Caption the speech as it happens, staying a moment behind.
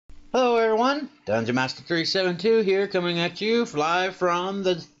everyone, Dungeon Master 372 here, coming at you live from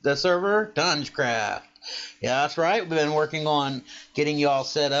the server DungeCraft. Yeah, that's right, we've been working on getting you all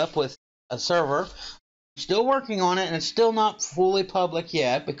set up with a server. Still working on it, and it's still not fully public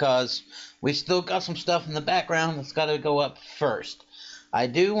yet because we still got some stuff in the background that's got to go up first. I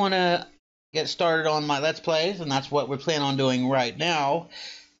do want to get started on my Let's Plays, and that's what we plan on doing right now.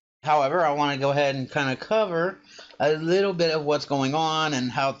 However, I want to go ahead and kind of cover a little bit of what's going on and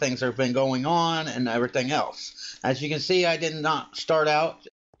how things have been going on and everything else. As you can see, I did not start out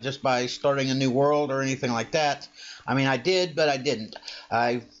just by starting a new world or anything like that. I mean, I did, but I didn't.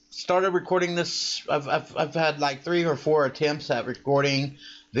 I started recording this. I've had like 3 or 4 attempts at recording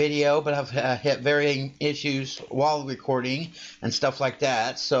video, but I've hit varying issues while recording and stuff like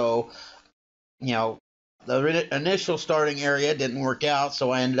that. So, you know, the initial starting area didn't work out,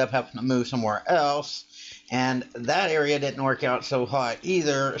 so I ended up having to move somewhere else. And that area didn't work out so hot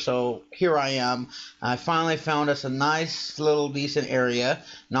either, so here I am. I finally found us a nice little decent area,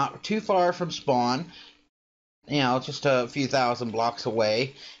 not too far from spawn, you know, just a few thousand blocks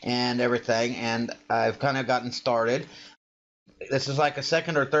away and everything, and I've kind of gotten started. This is like a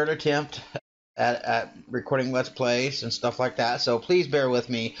second or third attempt at recording Let's Plays and stuff like that, so please bear with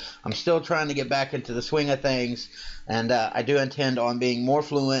me. I'm still trying to get back into the swing of things, and I do intend on being more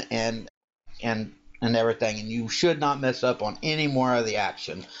fluent and everything, and you should not mess up on any more of the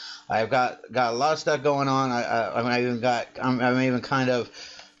action. I've got a lot of stuff going on. I'm even kind of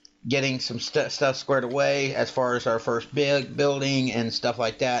getting some stuff squared away as far as our first big building and stuff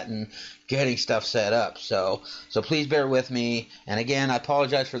like that, and getting stuff set up. So please bear with me. And again, I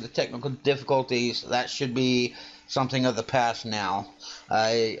apologize for the technical difficulties. That should be something of the past now.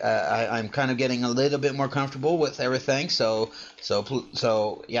 I'm kind of getting a little bit more comfortable with everything. So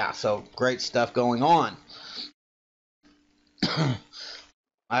yeah, so great stuff going on. I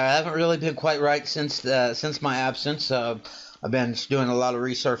haven't really been quite right since my absence. I've been doing a lot of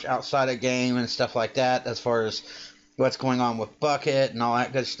research outside of game and stuff like that, as far as what's going on with Bucket and all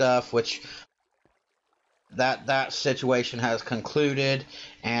that good stuff, which that situation has concluded,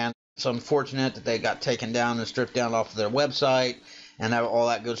 and it's unfortunate that they got taken down and stripped down off of their website and all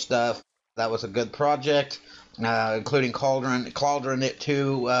that good stuff. That was a good project, including Cauldron. Cauldron, it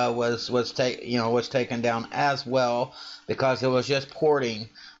too was taken down as well, because it was just porting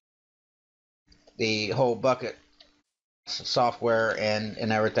the whole Bucket software and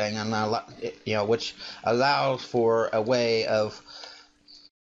everything, and you know, which allows for a way of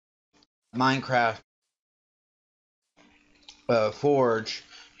Minecraft Forge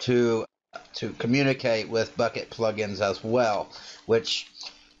to communicate with Bucket plugins as well, which,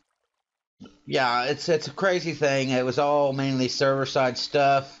 yeah, it's a crazy thing. It was all mainly server side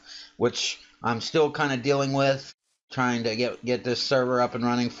stuff, which I'm still kind of dealing with, trying to get this server up and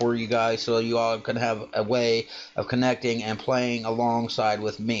running for you guys, so you all can have a way of connecting and playing alongside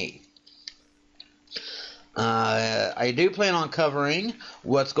with me. I do plan on covering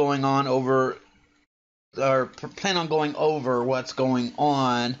what's going on over, or plan on going over what's going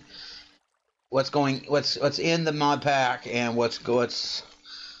on, what's in the mod pack, and what's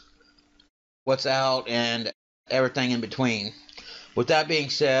out, and everything in between. With that being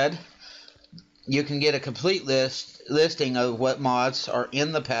said, you can get a complete listing of what mods are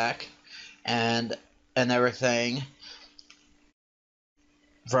in the pack and everything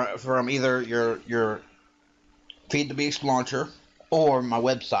from either your Feed the Beast launcher or my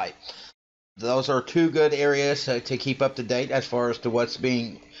website. Those are 2 good areas to keep up to date as far as to what's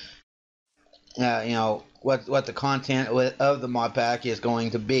being, you know, what the content of the mod pack is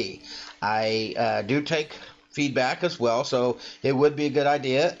going to be. I do take feedback as well, so it would be a good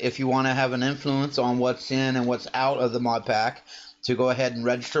idea, if you want to have an influence on what's in and what's out of the mod pack, to go ahead and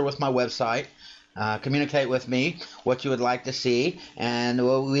register with my website, communicate with me what you would like to see, and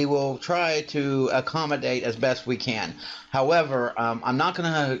we will try to accommodate as best we can. However, I'm not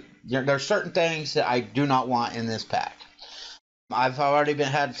gonna, there's certain things that I do not want in this pack. I've already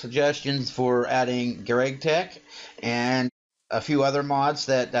had suggestions for adding DDM Teck and a few other mods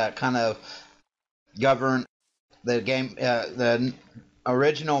that kind of govern the game, the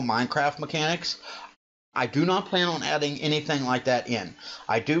original Minecraft mechanics. I do not plan on adding anything like that in.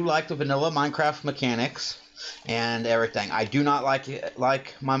 I do like the vanilla Minecraft mechanics and everything. I do not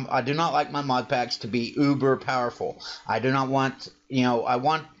like my mod packs to be uber powerful. I do not want, you know, I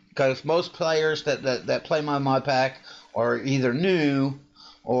want, because most players that play my mod pack are either new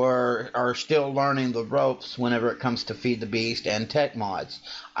or are still learning the ropes whenever it comes to Feed the Beast and tech mods.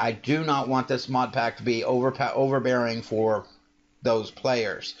 I do not want this mod pack to be overbearing for those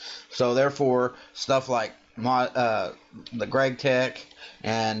players. So therefore, stuff like the Greg Tech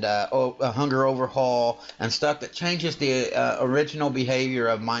and a Hunger Overhaul and stuff that changes the original behavior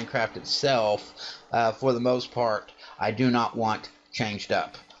of Minecraft itself, for the most part, I do not want changed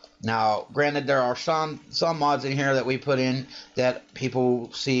up. Now, granted, there are some mods in here that we put in that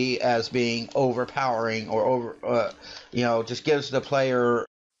people see as being overpowering or just gives the player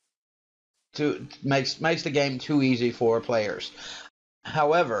makes the game too easy for players.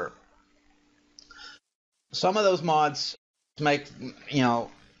 However, some of those mods make,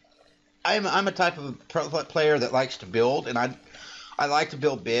 I'm a type of player that likes to build, and I like to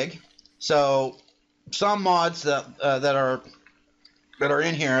build big. So some mods that are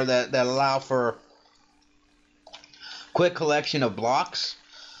in here that allow for quick collection of blocks,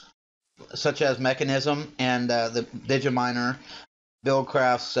 such as Mechanism and the Digiminer,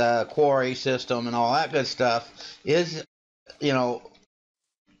 DungeCraft's quarry system, and all that good stuff, is,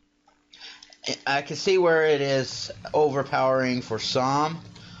 I can see where it is overpowering for some.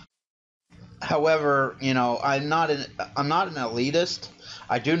 However, I'm not an elitist.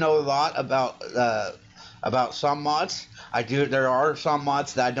 I do know a lot about some mods. There are some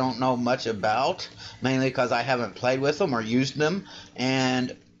mods that I don't know much about, mainly because I haven't played with them or used them.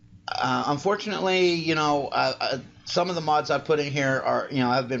 And unfortunately, some of the mods I put in here are,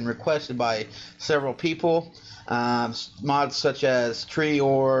 have been requested by several people. Mods such as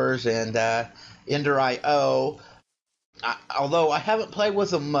Treeors and Ender.io. Although I haven't played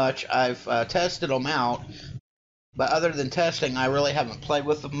with them much, I've tested them out. But other than testing, I really haven't played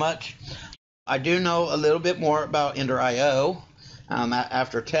with them much. I do know a little bit more about Ender.io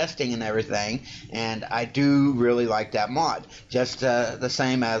after testing and everything, and I do really like that mod, just the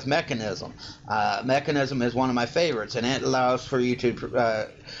same as Mechanism. Mechanism is one of my favorites, and it allows for you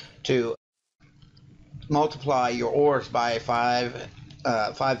to multiply your ores by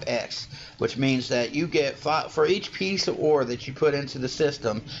 5x, which means that you get for each piece of ore that you put into the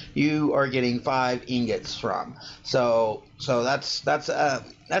system, you are getting 5 ingots from. So that's a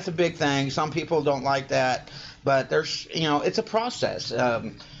big thing. Some people don't like that, but there's it's a process.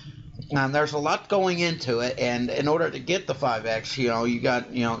 And there's a lot going into it, and in order to get the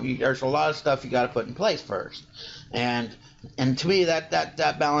 5x, there's a lot of stuff you got to put in place first, and to me that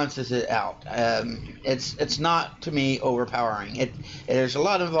balances it out. It's not, to me, overpowering. There's a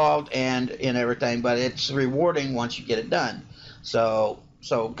lot involved and in everything, but it's rewarding once you get it done. So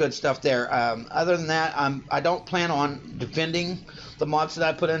good stuff there. Other than that, I don't plan on defending the mods that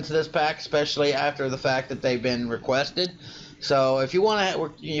I put into this pack, especially after the fact that they've been requested. So if you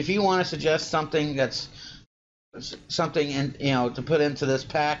want to suggest something that's something to put into this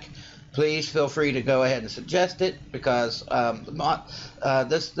pack, please feel free to go ahead and suggest it, because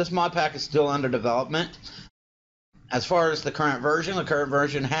this mod pack is still under development. As far as the current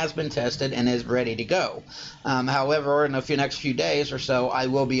version has been tested and is ready to go. However, in the next few days or so, I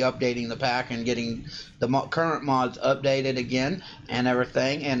will be updating the pack and getting the current mods updated again and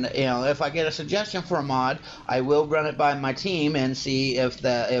everything. And if I get a suggestion for a mod, I will run it by my team and see if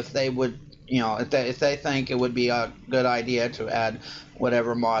they would, if they think it would be a good idea to add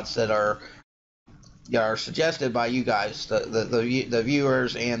whatever mods that are suggested by you guys, the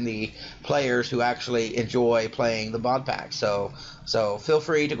viewers and the players who actually enjoy playing the mod pack. So feel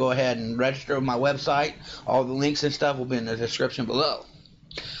free to go ahead and register on my website. All the links and stuff will be in the description below.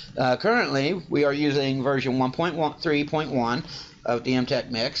 Currently, we are using version 1.3.1 of DM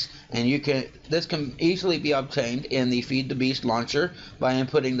Teck Mix, and this can easily be obtained in the Feed the Beast launcher by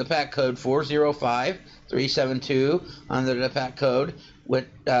inputting the pack code 405372 under the pack code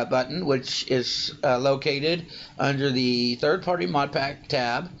button, which is located under the third-party mod pack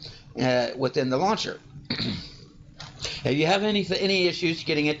tab within the launcher. If you have any issues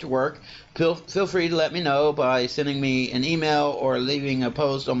getting it to work, feel free to let me know by sending me an email or leaving a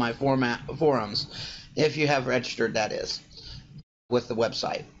post on my forums, if you have registered, that is, with the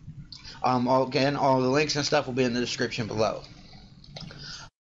website. Again, all the links and stuff will be in the description below.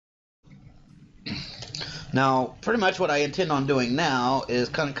 Now, pretty much what I intend on doing now is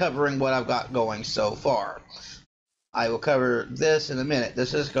kind of covering what I've got going so far. I will cover this in a minute.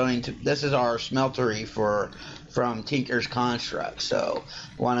 This is our smeltery from Tinker's Construct. So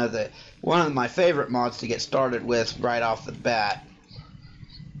one of my favorite mods to get started with right off the bat,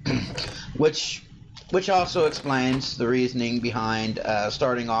 which also explains the reasoning behind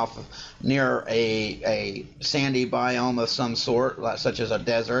starting off near a sandy biome of some sort, such as a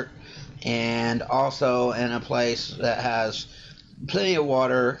desert, and also in a place that has plenty of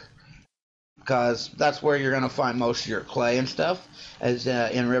water, because that's where you're going to find most of your clay and stuff, as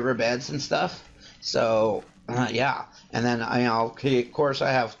in riverbeds and stuff. So yeah, and then of course I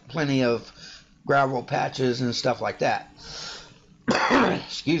have plenty of gravel patches and stuff like that.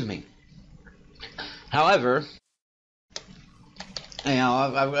 Excuse me. However, you know,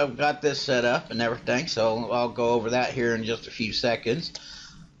 I've got this set up and everything, so I'll go over that here in just a few seconds.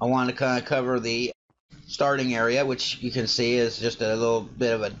 I want to kind of cover the starting area, which you can see is just a little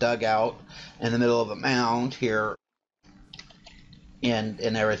bit of a dugout in the middle of a mound here and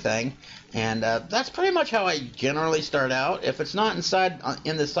everything. And that's pretty much how I generally start out. If it's not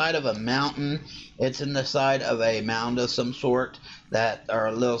in the side of a mountain, it's in the side of a mound of some sort that are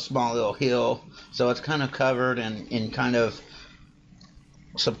a small little hill, so it's kind of covered and kind of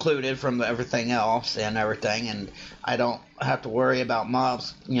secluded from everything else and everything, and I don't have to worry about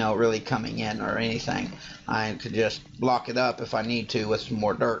mobs, you know, really coming in or anything. I could just block it up if I need to with some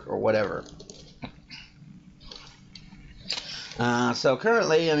more dirt or whatever. So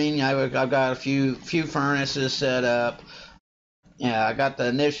currently, I mean, I've got a few furnaces set up. Yeah, I got the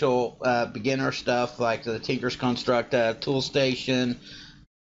initial beginner stuff like the Tinker's Construct tool station,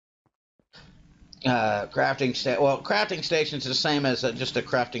 crafting station is the same as just a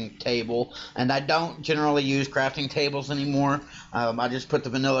crafting table, and I don't generally use crafting tables anymore. I just put the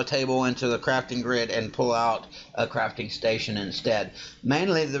vanilla table into the crafting grid and pull out a crafting station instead.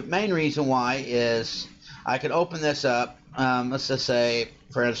 Mainly, the main reason why is I could open this up. Let's just say,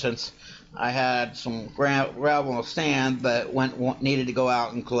 for instance, I had some gravel sand that needed to go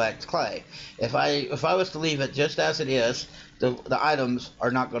out and collect clay. If I was to leave it just as it is, the items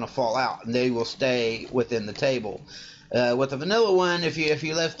are not going to fall out, and they will stay within the table. With the vanilla one, if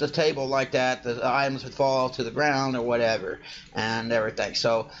you left the table like that, the items would fall to the ground or whatever and everything.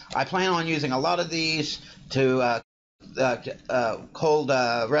 So I plan on using a lot of these to cold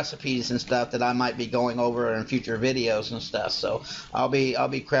recipes and stuff that I might be going over in future videos and stuff. So I'll be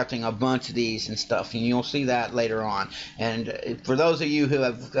crafting a bunch of these and stuff, and you'll see that later on. And for those of you who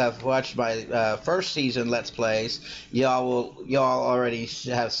have watched my first season Let's Plays, y'all already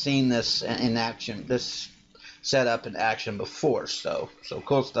have seen this in action, this setup in action before. So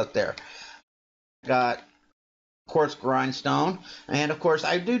cool stuff there. Got quartz grindstone, and of course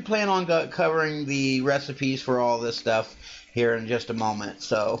I do plan on covering the recipes for all this stuff here in just a moment.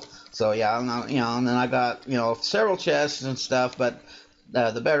 So yeah, you know, and then I got, you know, several chests and stuff, but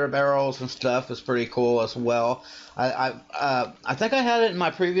the better barrels and stuff is pretty cool as well. I think I had it in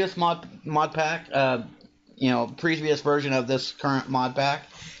my previous mod pack, you know, previous version of this current mod pack,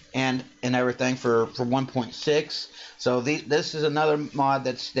 and everything for 1.6. So this is another mod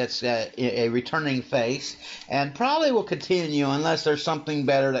that's a returning face, and probably will continue unless there's something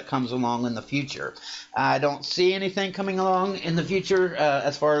better that comes along in the future. I don't see anything coming along in the future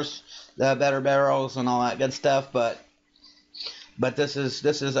as far as the better barrels and all that good stuff, but this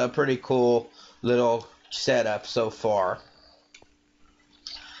is a pretty cool little setup so far.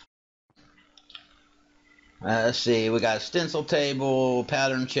 Let's see, we got a stencil table,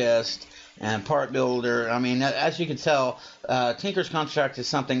 pattern chest, and part builder. I mean, as you can tell, Tinker's Construct is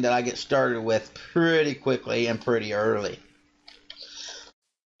something that I get started with pretty quickly and pretty early.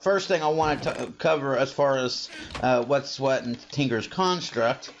 First thing I want to cover as far as what's what in Tinker's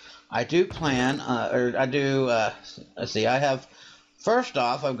Construct, I do plan, let's see, I have, first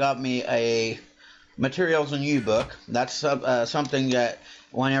off, I've got me a Materials and You book. That's something that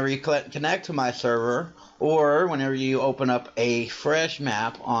whenever you connect to my server, or whenever you open up a fresh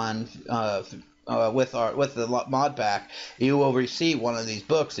map on with the mod pack, you will receive one of these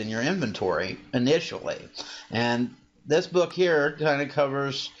books in your inventory initially. And this book here kind of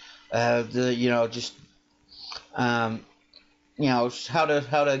covers you know, just you know, how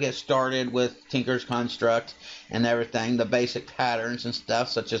to get started with Tinker's Construct and everything, the basic patterns and stuff,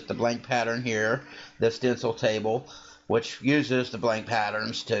 such as the blank pattern here, the stencil table, which uses the blank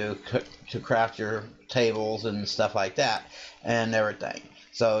patterns to craft your tables and stuff like that and everything.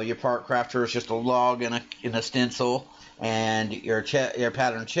 So your part crafter is just a log in a stencil, and your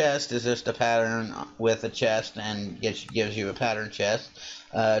pattern chest is just a pattern with a chest and gives you a pattern chest.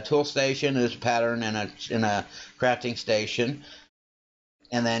 Tool station is a pattern in a crafting station,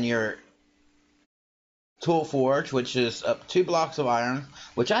 and then your tool forge, which is up 2 blocks of iron,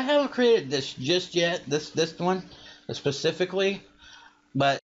 which I haven't created this just yet, this one specifically,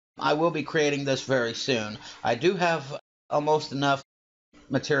 but I will be creating this very soon. I do have almost enough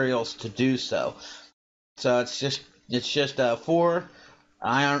materials to do so. So it's just 4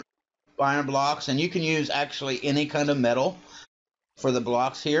 iron blocks, and you can use actually any kind of metal for the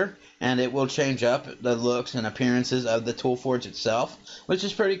blocks here, and it will change up the looks and appearances of the tool forge itself, which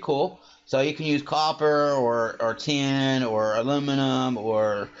is pretty cool. So you can use copper or tin or aluminum,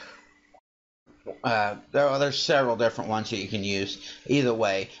 or there's several different ones that you can use either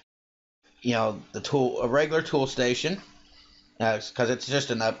way. the tool, a regular tool station, because it's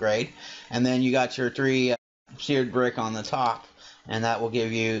just an upgrade, and then you got your 3 seared brick on the top, and that will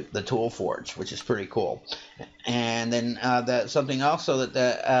give you the tool forge, which is pretty cool. And then something also that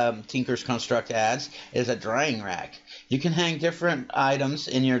the Tinker's Construct adds is a drying rack. You can hang different items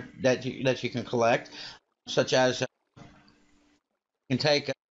in your that you can collect, such as you can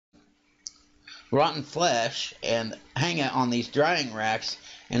take rotten flesh and hang it on these drying racks,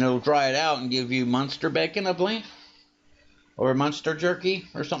 and it'll dry it out and give you Munster bacon, I believe, or Munster jerky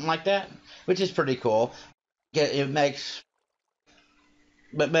or something like that, which is pretty cool. It makes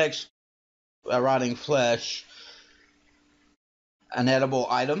rotting flesh an edible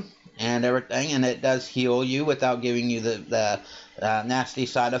item and everything, and it does heal you without giving you the nasty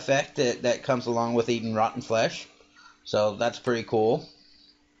side effect that comes along with eating rotten flesh. So that's pretty cool.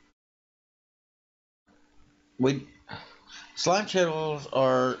 Slime channels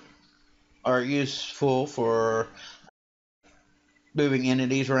are useful for moving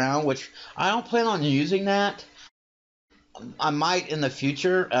entities around, which I don't plan on using that. I might in the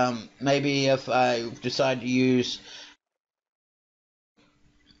future, maybe if I decide to use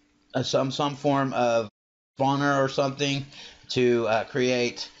some form of spawner or something to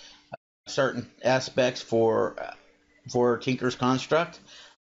create certain aspects for Tinker's Construct.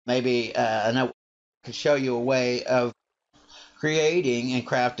 Maybe and I could show you a way of creating and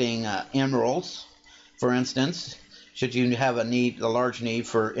crafting emeralds, for instance, should you have a large need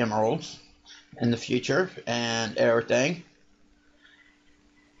for emeralds in the future and everything.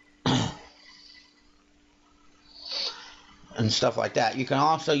 And stuff like that. You can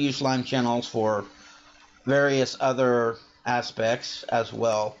also use slime channels for various other aspects as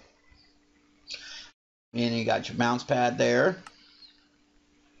well. And you got your bounce pad there.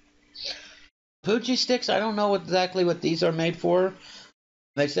 Fuji sticks, I don't know exactly what these are made for.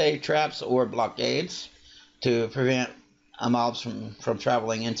 They say traps or blockades to prevent mobs from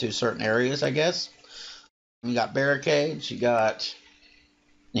traveling into certain areas, I guess. You got barricades, you got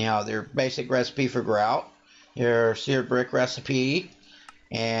their basic recipe for grout, your seared brick recipe,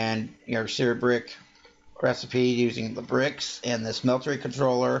 and your seared brick recipe using the bricks and the smeltery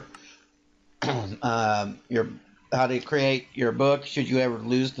controller. How to create your book should you ever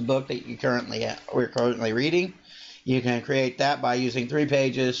lose the book that we're currently reading. You can create that by using 3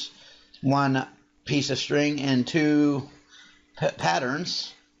 pages, 1 piece of string, and 2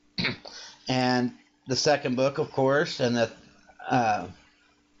 patterns. And the second book, of course, and the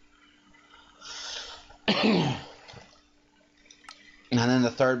and then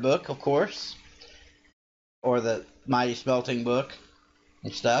the third book, of course, or the Mighty Smelting book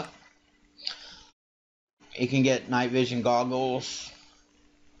and stuff. You can get night vision goggles,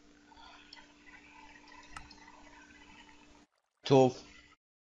 tool,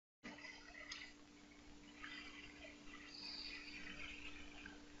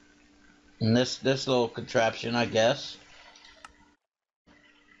 and this little contraption, I guess.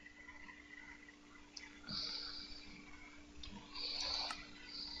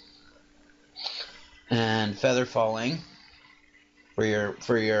 And feather falling for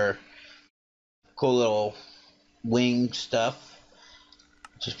your cool little wing stuff,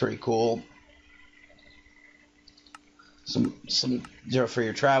 which is pretty cool. Some for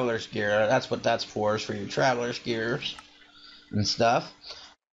your traveler's gear. That's what that's for, is for your traveler's gears and stuff.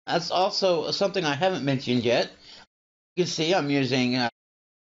 That's also something I haven't mentioned yet. You can see I'm using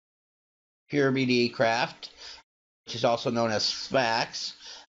Pure BD Craft, which is also known as Spax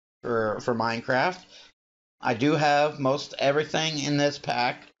for Minecraft. I do have most everything in this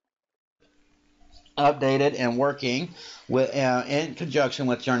pack updated and working with in conjunction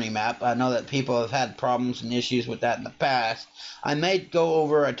with Journey Map. I know that people have had problems and issues with that in the past. I may go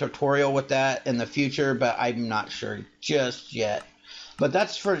over a tutorial with that in the future, but I'm not sure just yet. But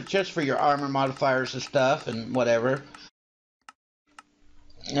that's just for your armor modifiers and stuff and whatever.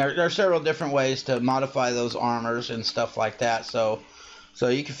 There are several different ways to modify those armors and stuff like that. So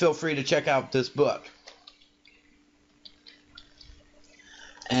you can feel free to check out this book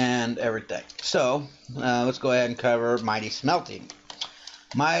and everything. So let's go ahead and cover Mighty Smelting.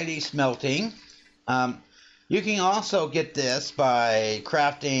 Mighty Smelting. You can also get this by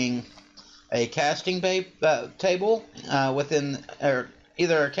crafting a casting table within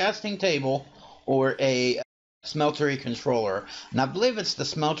either a casting table or a smeltery controller. And I believe it's the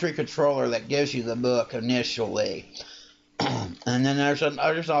smeltery controller that gives you the book initially. And then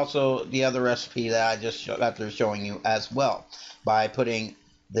there's also the other recipe that I just got through showing you as well, by putting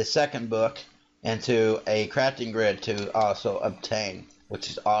the second book into a crafting grid to also obtain, which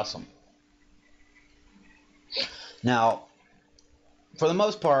is awesome. Now, for the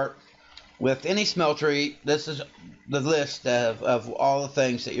most part, with any smeltery, this is the list of all the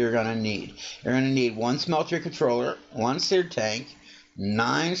things that you're going to need. You're going to need 1 smeltery controller, 1 seared tank,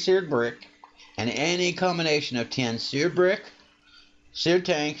 9 seared brick, and any combination of 10 seared brick, seared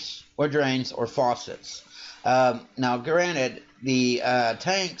tanks, or drains, or faucets. Now, granted, the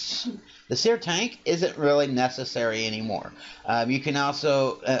tanks, the seared tank isn't really necessary anymore. You can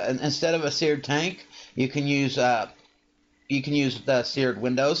also, instead of a seared tank, you can use the seared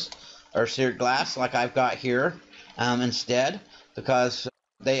windows or seared glass like I've got here instead, because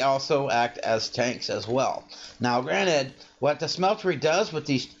they also act as tanks as well. Now, granted, what the smeltery does with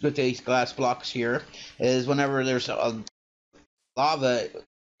these glass blocks here is whenever there's a lava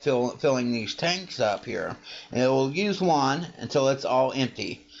filling these tanks up here, it will use one until it's all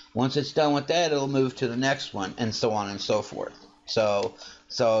empty. Once it's done with that, it'll move to the next one, and so on and so forth.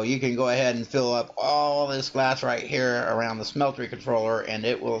 So you can go ahead and fill up all this glass right here around the smeltery controller, and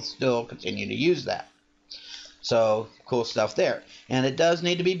it will still continue to use that. So, cool stuff there. And it does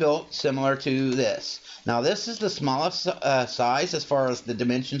need to be built similar to this. Now, this is the smallest size as far as the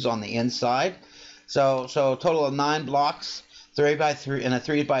dimensions on the inside. So a total of 9 blocks, 3x3 and a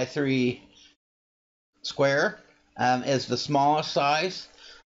 3x3 square is the smallest size.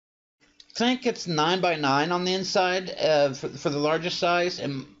 I think it's 9x9 on the inside for the largest size.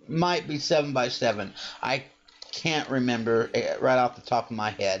 It might be 7x7. I can't remember right off the top of my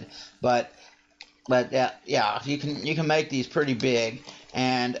head, but yeah, you can make these pretty big.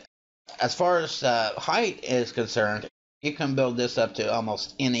 And as far as height is concerned, you can build this up to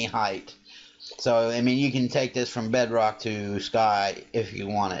almost any height. So I mean, you can take this from bedrock to sky if you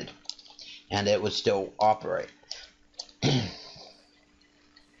wanted, and it would still operate.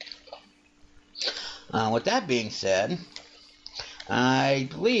 With that being said, I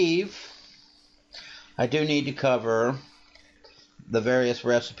believe I do need to cover the various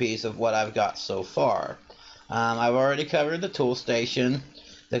recipes of what I've got so far. I've already covered the tool station,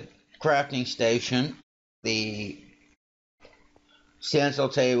 the crafting station, the stencil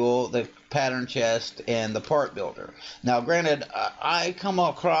table, the pattern chest, and the part builder. Now, granted, I come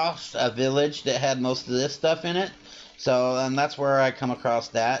across a village that had most of this stuff in it, and that's where I come across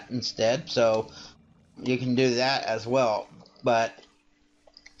that instead. So you can do that as well. But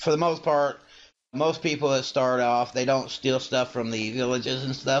for the most part, most people that start off, they don't steal stuff from the villages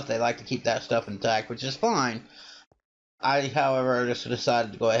and stuff. They like to keep that stuff intact, which is fine. I, however, just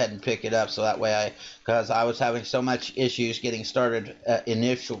decided to go ahead and pick it up, so that way because I was having so much issues getting started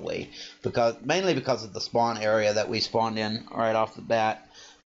initially, mainly because of the spawn area that we spawned in right off the bat.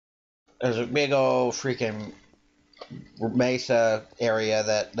 There's a big old freaking mesa area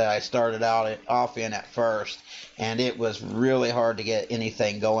that I started off in at first, and it was really hard to get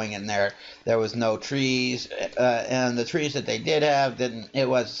anything going in there. There was no trees, and the trees that they did have it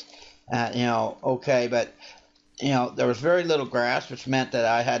was okay, but there was very little grass, which meant that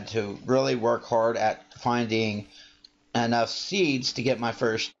I had to really work hard at finding enough seeds to get my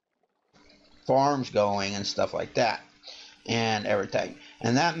first farms going and stuff like that and everything,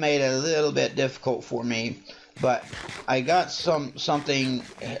 and that made it a little bit difficult for me. But I got something.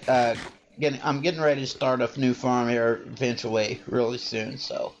 I'm getting ready to start a new farm here eventually, really soon.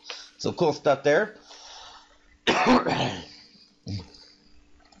 So cool stuff there.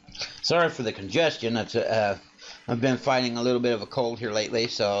 Sorry for the congestion. I've been fighting a little bit of a cold here lately,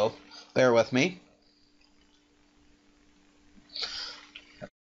 so bear with me.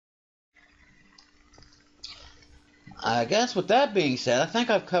 I guess with that being said, I think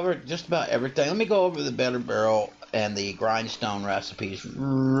I've covered just about everything. Let me go over the Better Barrel and the grindstone recipes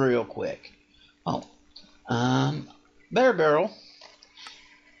real quick. Better Barrel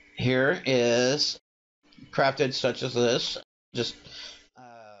here is crafted such as this. Just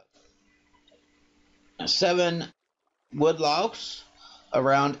 7 wood logs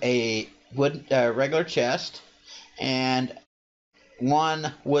around a regular chest, and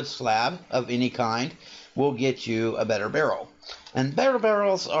 1 wood slab of any kind will get you a better barrel. And better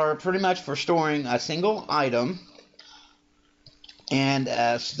barrels are pretty much for storing a single item and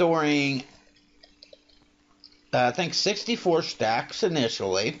storing I think 64 stacks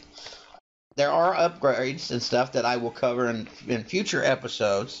initially. There are upgrades and stuff that I will cover in future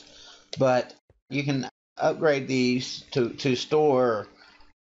episodes, but you can upgrade these to store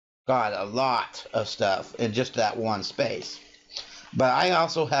a lot of stuff in just that one space. But I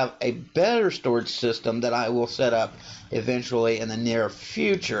also have a better storage system that I will set up eventually in the near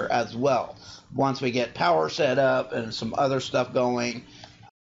future as well. Once we get power set up and some other stuff going,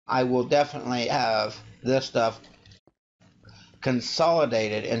 I will definitely have this stuff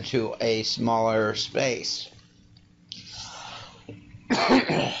consolidated into a smaller space.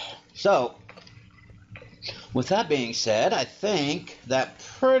 So, with that being said, I think that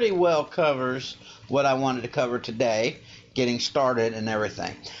pretty well covers what I wanted to cover today, getting started and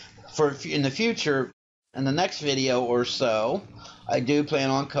everything. In the future, in the next video or so, I do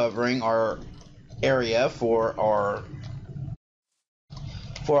plan on covering our area for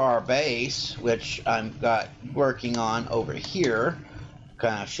our base, which I'm working on over here.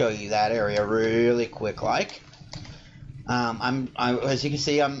 Kind of show you that area really quick like. As you can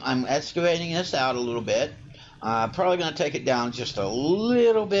see, I'm excavating this out a little bit. Probably going to take it down just a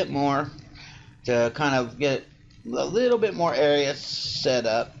little bit more to kind of get a little bit more area set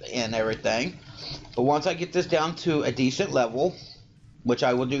up and everything. But once I get this down to a decent level, which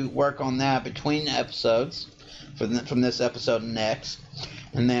I will do work on that between episodes, from this episode and next,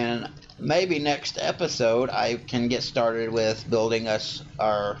 and then maybe next episode I can get started with building us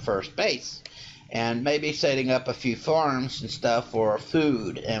our first base, and maybe setting up a few farms and stuff for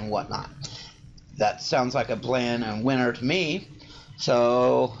food and whatnot. That sounds like a plan and winner to me.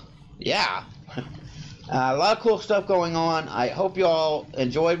 So yeah, a lot of cool stuff going on. I hope you all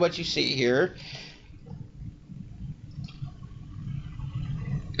enjoyed what you see here.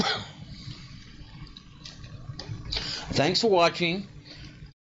 Thanks for watching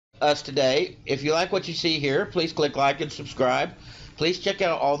us today. If you like what you see here, please click like and subscribe. Please check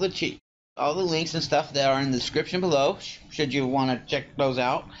out all the links and stuff that are in the description below, should you want to check those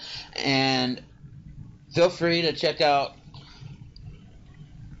out. And feel free to check out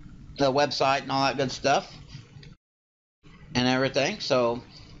the website and all that good stuff and everything. So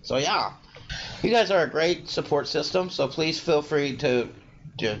yeah, you guys are a great support system, so please feel free to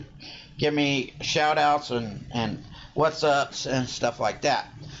give me shout outs and what's ups and stuff like that.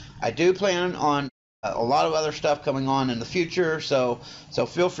 I do plan on a lot of other stuff coming on in the future, so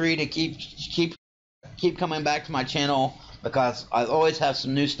feel free to keep coming back to my channel, because I always have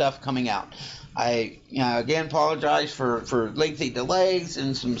some new stuff coming out. I again apologize for lengthy delays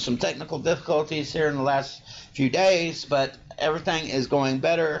and some technical difficulties here in the last few days, but everything is going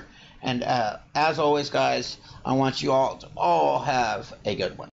better. And as always, guys, I want you all to have a good one.